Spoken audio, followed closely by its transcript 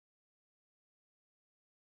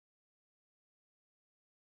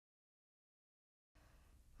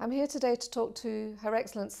I'm here today to talk to Her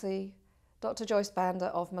Excellency Dr. Joyce Banda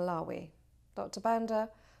of Malawi. Dr. Banda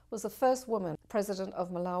was the first woman president of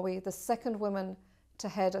Malawi, the second woman to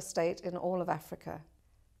head a state in all of Africa.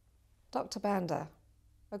 Dr. Banda,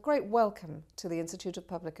 a great welcome to the Institute of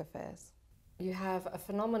Public Affairs. You have a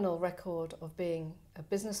phenomenal record of being a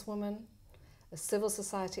businesswoman, a civil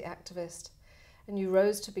society activist, and you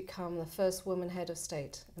rose to become the first woman head of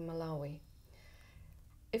state in Malawi.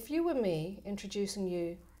 If you were me introducing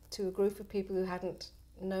you to a group of people who hadn't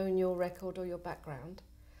known your record or your background,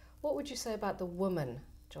 what would you say about the woman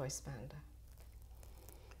Joyce Banda?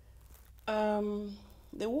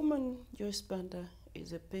 The woman Joyce Banda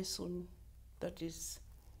is a person that is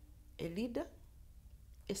a leader,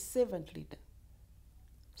 a servant leader,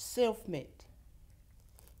 self-made,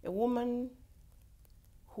 a woman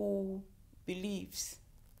who believes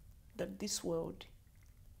that this world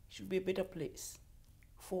should be a better place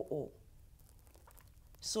for all.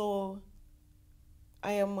 So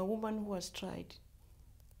I am a woman who has tried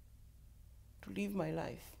to live my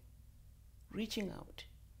life reaching out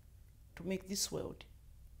to make this world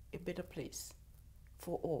a better place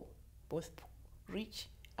for all, both rich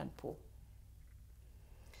and poor.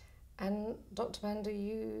 And Dr. Banda,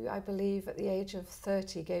 you, I believe, at the age of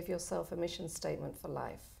 30, gave yourself a mission statement for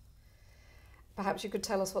life. Perhaps you could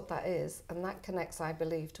tell us what that is, and that connects, I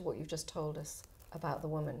believe, to what you've just told us about the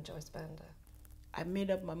woman, Joyce Banda. I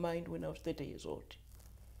made up my mind when I was 30 years old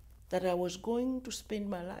that I was going to spend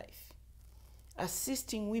my life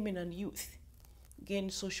assisting women and youth gain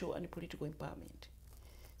social and political empowerment.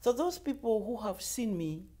 So those people who have seen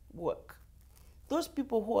me work, those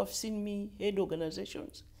people who have seen me head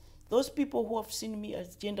organizations, those people who have seen me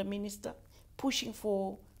as gender minister, pushing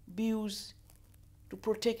for bills to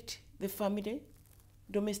protect the family,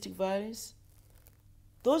 domestic violence,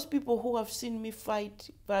 those people who have seen me fight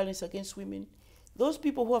violence against women, those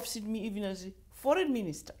people who have seen me even as a foreign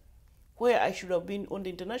minister, where I should have been on the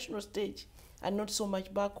international stage and not so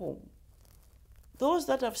much back home. Those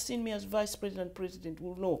that have seen me as vice president, president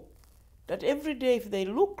will know that every day, if they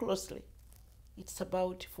look closely, it's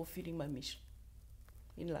about fulfilling my mission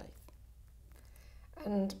in life.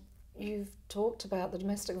 And you've talked about the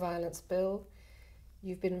domestic violence bill.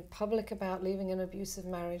 You've been public about leaving an abusive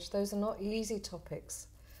marriage. Those are not easy topics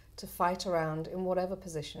to fight around in whatever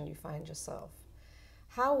position you find yourself.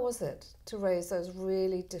 How was it to raise those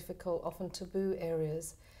really difficult, often taboo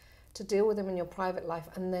areas, to deal with them in your private life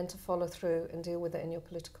and then to follow through and deal with it in your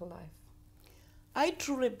political life? I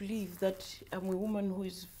truly believe that I'm a woman who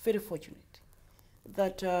is very fortunate,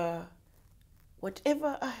 that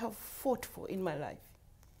whatever I have fought for in my life,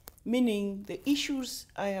 meaning the issues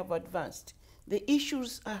I have advanced, the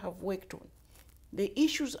issues I have worked on, the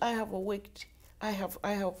issues I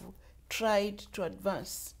have tried to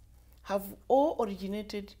advance, have all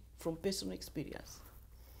originated from personal experience.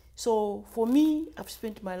 So for me, I've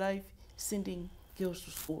spent my life sending girls to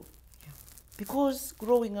school. Yeah. Because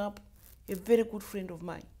growing up, a very good friend of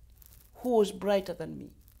mine, who was brighter than me,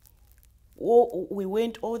 we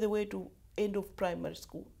went all the way to end of primary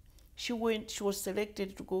school. She was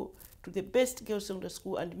selected to go to the best girls' secondary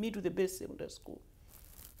school and me to the best secondary school.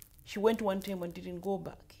 She went one time and didn't go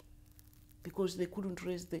back because they couldn't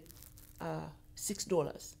raise the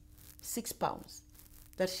 £6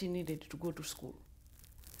 that she needed to go to school.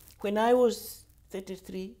 When I was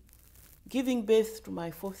 33, giving birth to my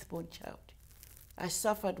fourth-born child, I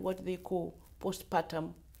suffered what they call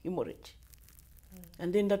postpartum hemorrhage.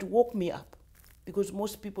 And then that woke me up, because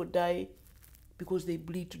most people die because they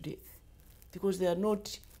bleed to death, because they are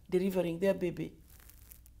not delivering their baby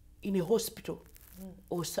in a hospital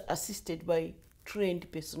or assisted by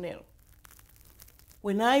trained personnel.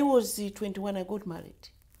 When I was 21, I got married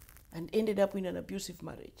and ended up in an abusive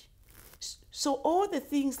marriage. So all the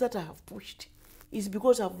things that I have pushed is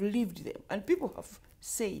because I've lived them. And people have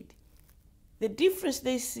said the difference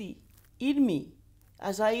they see in me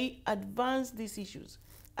as I advance these issues,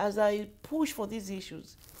 as I push for these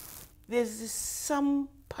issues, there's some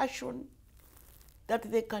passion that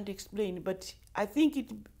they can't explain, but I think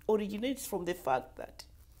it originates from the fact that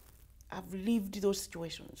I've lived those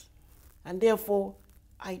situations. And therefore,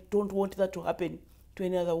 I don't want that to happen to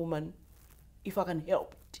any other woman if I can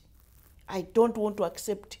help it. I don't want to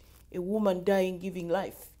accept a woman dying giving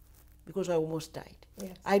life because I almost died.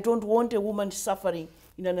 Yes. I don't want a woman suffering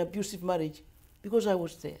in an abusive marriage because I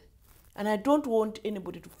was there. And I don't want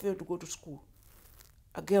anybody to fail to go to school,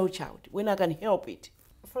 a girl child, when I can help it.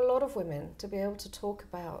 For a lot of women, to be able to talk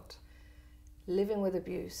about living with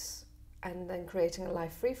abuse and then creating a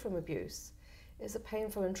life free from abuse is a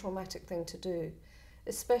painful and traumatic thing to do,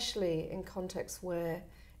 especially in contexts where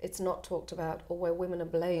it's not talked about, or where women are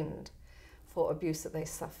blamed for abuse that they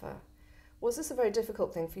suffer. Was this a very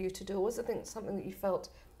difficult thing for you to do, or was it something that you felt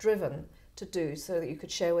driven to do so that you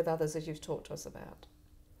could share with others as you've talked to us about?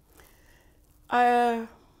 I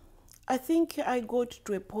think I got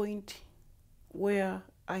to a point where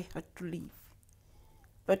I had to leave.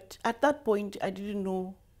 But at that point, I didn't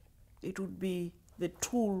know it would be the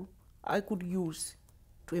tool I could use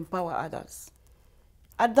to empower others.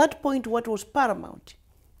 At that point, what was paramount,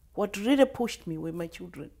 what really pushed me were my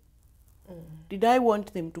children. Did I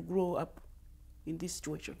want them to grow up in this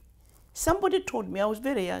situation? Somebody told me, I was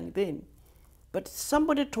very young then, but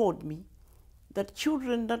somebody told me that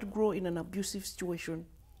children that grow in an abusive situation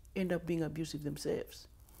end up being abusive themselves.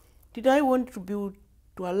 Did I want to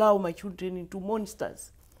allow my children into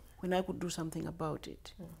monsters when I could do something about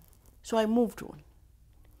it? So I moved on.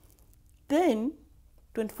 Then,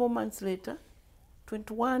 24 months later, between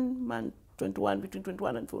 21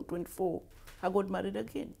 and 24, I got married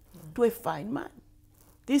again to a fine man.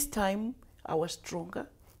 This time, I was stronger.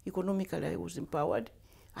 Economically, I was empowered.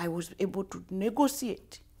 I was able to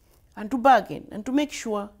negotiate and to bargain and to make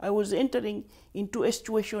sure I was entering into a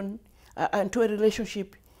situation, into a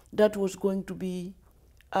relationship that was going to be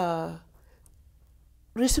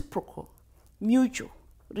reciprocal, mutual,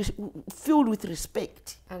 filled with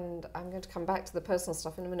respect. And I'm going to come back to the personal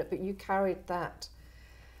stuff in a minute, but you carried that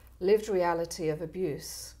lived reality of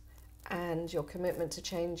abuse and your commitment to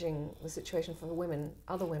changing the situation for women,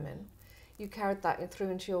 other women, you carried that through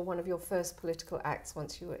into one of your first political acts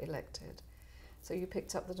once you were elected. So you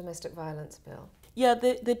picked up the domestic violence bill. Yeah,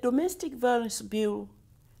 the domestic violence bill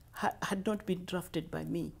had not been drafted by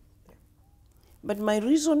me. Yeah. But my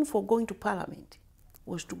reason for going to Parliament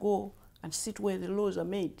was to go and sit where the laws are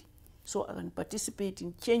made so I can participate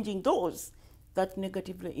in changing those that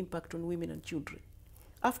negatively impact on women and children.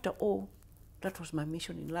 After all, that was my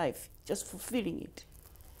mission in life, just fulfilling it.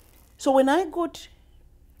 So when I got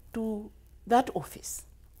to that office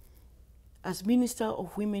as Minister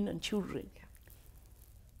of Women and Children,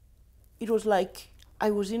 it was like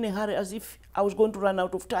I was in a hurry, as if I was going to run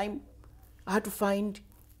out of time. I had to find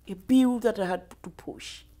a bill that I had to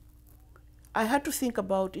push. I had to think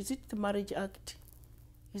about, is it the Marriage Act?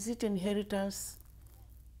 Is it inheritance?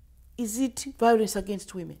 Is it violence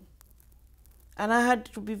against women? And I had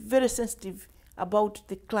to be very sensitive about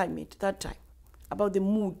the climate that time, about the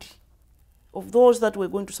mood of those that were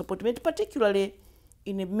going to support me, particularly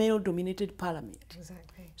in a male-dominated parliament.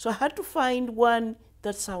 Exactly. So I had to find one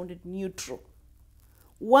that sounded neutral.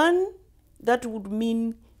 One that would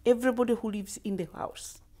mean everybody who lives in the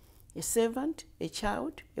house, a servant, a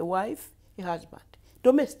child, a wife, a husband,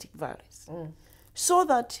 domestic violence. So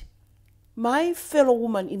that my fellow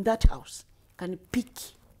woman in that house can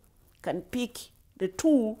pick the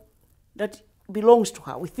tool that belongs to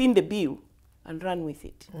her within the bill and run with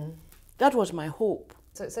it. That was my hope.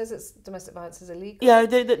 So it says domestic violence is illegal? Yeah,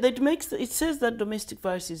 it says that domestic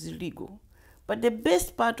violence is illegal. But the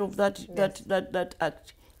best part of that, yes, that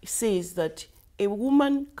act says that a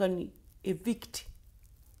woman can evict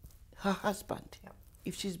her husband, yep,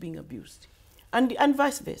 if she's being abused. And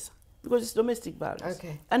vice versa, because it's domestic violence.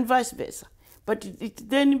 Okay. And vice versa. But it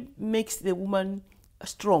then makes the woman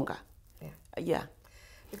stronger. Yeah. Yeah.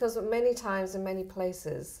 Because many times in many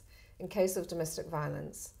places, in case of domestic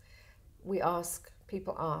violence,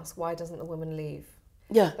 people ask, why doesn't the woman leave?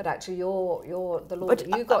 Yeah. But actually the law that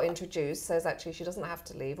you got introduced says actually she doesn't have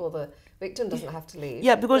to leave, or the victim doesn't have to leave.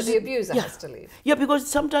 Yeah, because the abuser has to leave. Yeah, because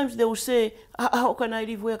sometimes they will say, how can I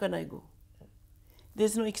leave? Where can I go?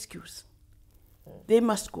 There's no excuse. They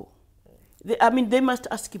must go. They must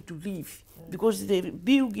ask him to leave, because the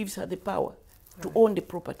bill gives her the power to own the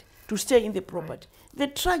property, to stay in the property. The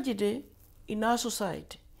tragedy in our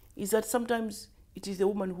society is that sometimes it is the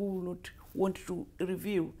woman who will not want to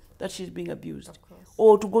reveal that she's being abused,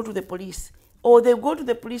 or to go to the police, or they go to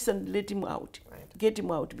the police and let him out, get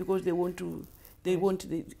him out, because they want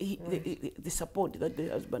the support that the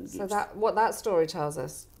husband gives. So what that story tells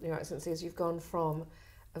us, Your Excellency, is you've gone from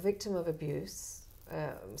a victim of abuse,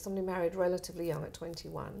 somebody married relatively young at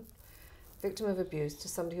 21, victim of abuse, to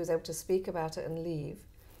somebody who was able to speak about it and leave,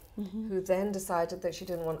 who then decided that she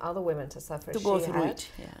didn't want other women to suffer as she had,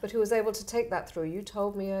 but who was able to take that through. You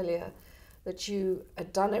told me earlier that you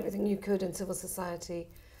had done everything you could in civil society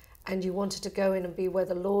and you wanted to go in and be where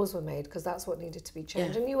the laws were made, because that's what needed to be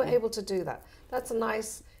changed, and you were able to do that. That's a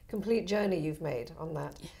nice, complete journey you've made on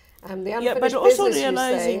that. The unfinished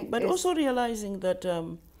also realizing that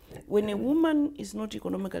when a woman is not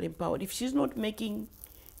economically empowered, if she's not making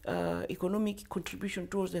economic contribution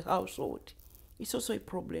towards the household, it's also a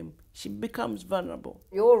problem. She becomes vulnerable.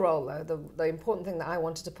 Your role, though, the important thing that I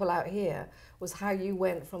wanted to pull out here was how you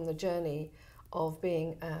went from the journey of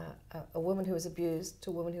being a woman who was abused to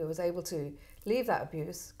a woman who was able to leave that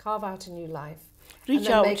abuse, carve out a new life, and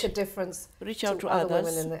then make a difference to other others,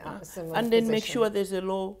 women in the similar and then position. make sure there's a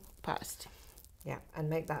law passed. Yeah, and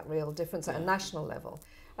make that real difference at a national level.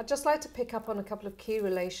 I'd just like to pick up on a couple of key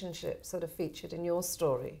relationships that are featured in your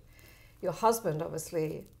story. Your husband,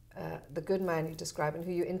 obviously, the good man you describe and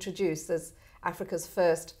who you introduced as Africa's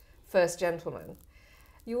first gentleman.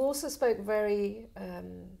 You also spoke very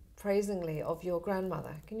praisingly of your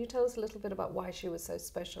grandmother. Can you tell us a little bit about why she was so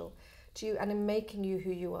special to you and in making you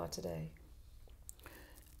who you are today?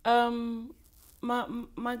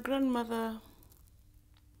 My grandmother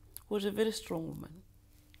was a very strong woman.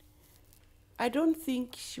 I don't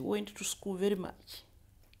think she went to school very much,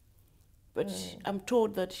 but I'm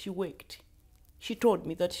told that she worked. She told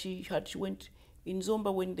me that she went in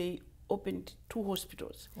Zomba when they opened 2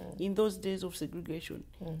 hospitals. In those days of segregation,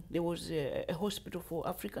 there was a hospital for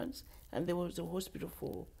Africans and there was a hospital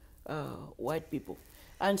for white people.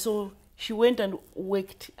 And so she went and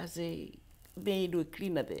worked as a maid or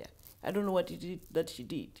cleaner there. I don't know what it is that she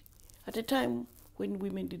did at a time when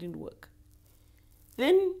women didn't work.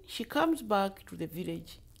 Then she comes back to the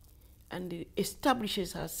village and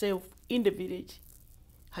establishes herself in the village.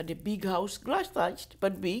 Had a big house, grass thatched,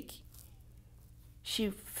 but big. She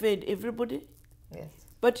fed everybody. Yes.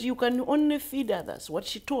 But you can only feed others. What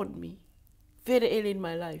she told me very early in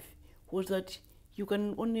my life was that you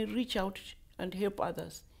can only reach out and help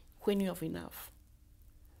others when you have enough.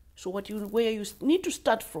 So where you need to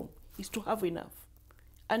start from is to have enough.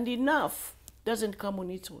 And enough doesn't come on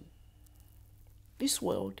its own. This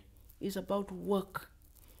world is about work.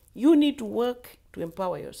 You need to work to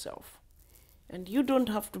empower yourself. And you don't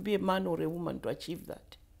have to be a man or a woman to achieve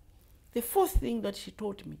that. The 4th thing that she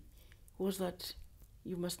taught me was that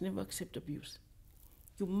you must never accept abuse.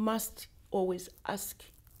 You must always ask.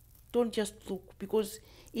 Don't just look, because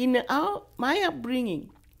in my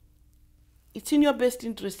upbringing, it's in your best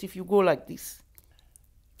interest if you go like this.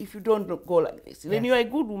 If you don't go like this, then you're a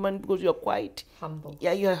good woman because you're quite humble.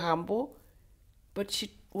 Yeah, you're humble. But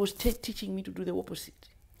she was teaching me to do the opposite.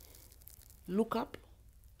 Look up,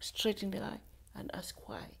 straight in the eye, and ask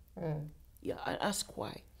why. Yeah, and ask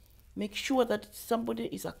why. Make sure that somebody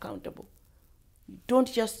is accountable.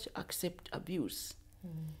 Don't just accept abuse.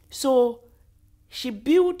 So she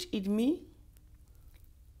built in me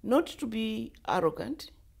not to be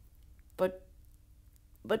arrogant,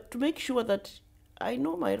 but to make sure that I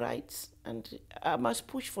know my rights and I must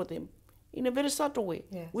push for them in a very subtle way,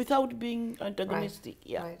 without being antagonistic.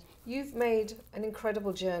 Right. Right. You've made an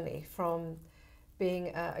incredible journey from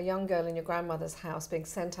being a young girl in your grandmother's house, being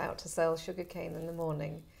sent out to sell sugarcane in the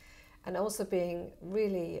morning, and also being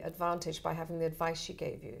really advantaged by having the advice she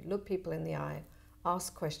gave you. Look people in the eye,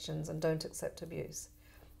 ask questions, and don't accept abuse.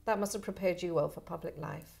 That must have prepared you well for public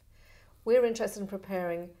life. We're interested in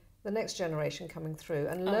preparing the next generation coming through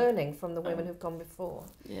and learning from the women who've gone before.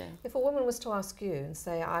 Yeah. If a woman was to ask you and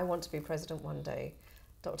say, I want to be president one day,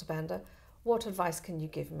 Dr. Banda, what advice can you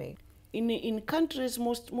give me? In countries,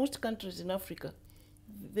 most countries in Africa,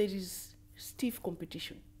 there is stiff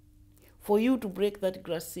competition for you to break that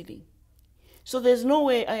glass ceiling. So there's no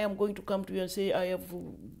way I am going to come to you and say I have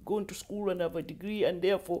gone to school and have a degree and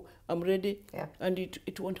therefore I'm ready, and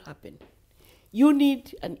it won't happen. You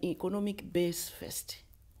need an economic base first.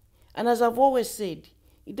 And as I've always said,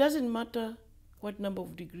 it doesn't matter what number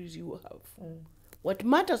of degrees you have. What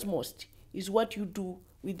matters most is what you do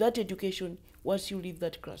with that education once you leave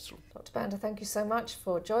that classroom. Dr. Banda, thank you so much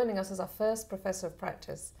for joining us as our first Professor of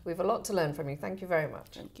Practice. We have a lot to learn from you. Thank you very much.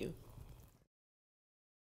 Thank you.